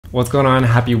What's going on?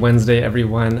 Happy Wednesday,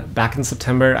 everyone. Back in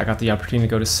September, I got the opportunity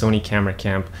to go to Sony Camera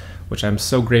Camp, which I'm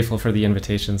so grateful for the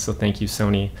invitation, so thank you,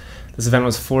 Sony. This event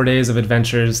was 4 days of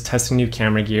adventures, testing new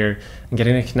camera gear, and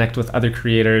getting to connect with other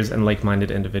creators and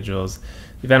like-minded individuals.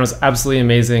 The event was absolutely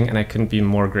amazing, and I couldn't be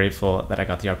more grateful that I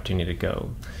got the opportunity to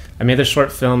go. I made this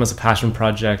short film as a passion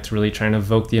project, really trying to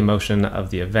evoke the emotion of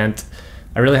the event.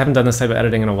 I really haven't done this type of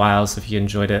editing in a while, so if you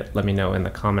enjoyed it, let me know in the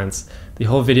comments. The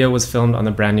whole video was filmed on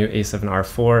the brand new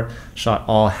A7RIV, shot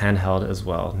all handheld as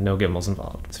well, no gimbals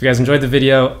involved. So if you guys enjoyed the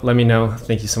video, let me know.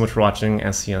 Thank you so much for watching,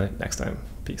 and see you next time.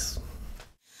 Peace.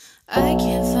 I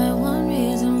can't find one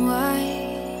reason why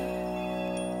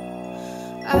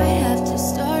I have to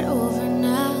start over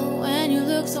now. When you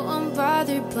look so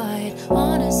unbothered by it,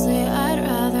 honestly, I'd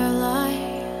rather lie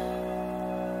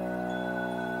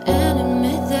and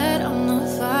admit that I'm not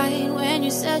fine when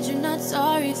you said you're not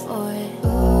sorry for it.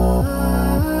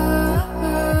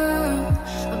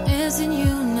 I'm missing you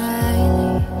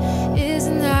nightly.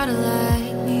 Isn't that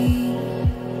like me?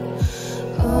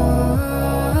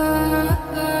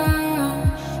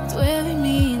 It's wearing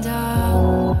me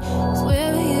down. It's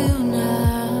wearing you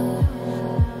now.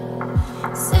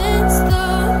 Since the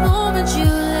moment you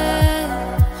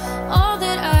left, all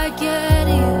that I get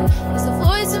you is the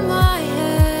voice in my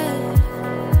head.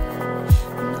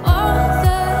 And all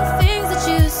the things that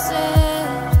you said,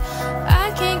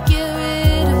 I can't get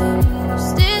rid of them. You're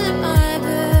still in my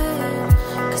bed.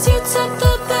 'Cause you took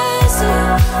the best of you,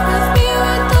 left me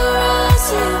with the rest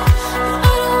of you. But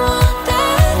I don't want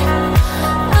that,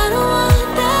 I don't want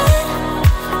that.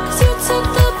 'Cause you took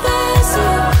the best of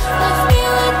you, left me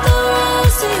with the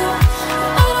rest of you.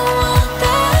 But I don't want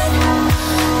that,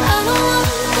 I don't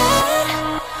want that,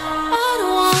 I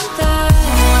don't want that.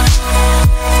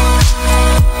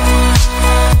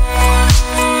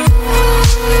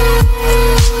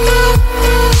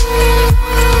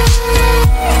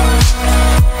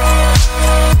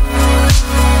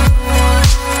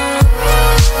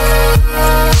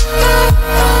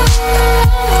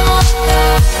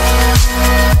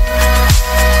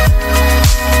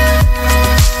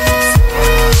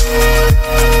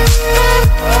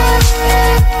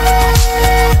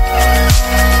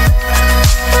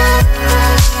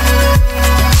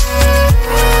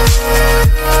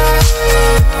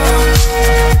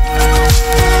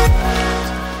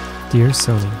 Dear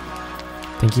Sony,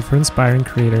 thank you for inspiring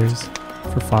creators,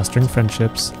 for fostering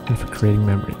friendships, and for creating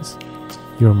memories.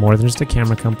 You are more than just a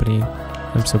camera company.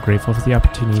 I'm so grateful for the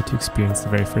opportunity to experience the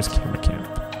very first camera camp.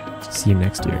 See you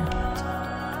next year.